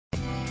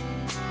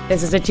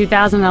This is a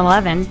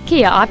 2011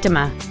 Kia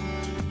Optima.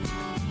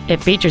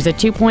 It features a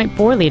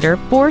 2.4-liter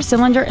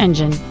four-cylinder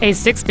engine, a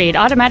 6-speed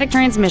automatic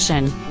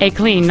transmission, a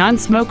clean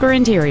non-smoker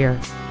interior.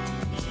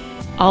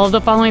 All of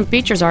the following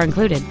features are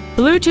included: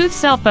 Bluetooth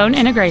cell phone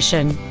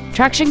integration,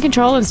 traction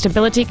control and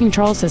stability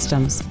control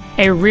systems,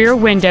 a rear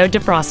window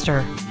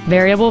defroster,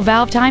 variable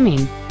valve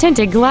timing,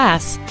 tinted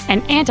glass,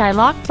 an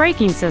anti-lock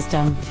braking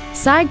system,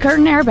 side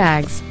curtain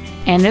airbags,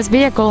 and this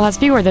vehicle has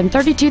fewer than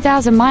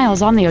 32,000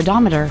 miles on the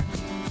odometer.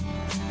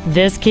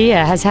 This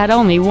Kia has had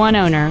only one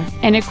owner,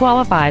 and it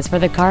qualifies for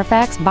the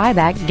Carfax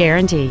buyback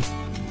guarantee.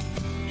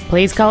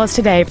 Please call us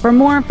today for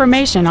more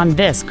information on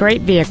this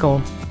great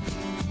vehicle.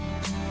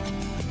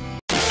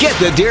 Get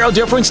the Darrow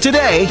difference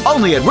today,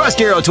 only at Russ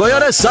Darrow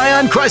Toyota,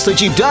 Scion, Chrysler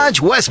Jeep Dodge,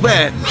 West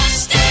Bend.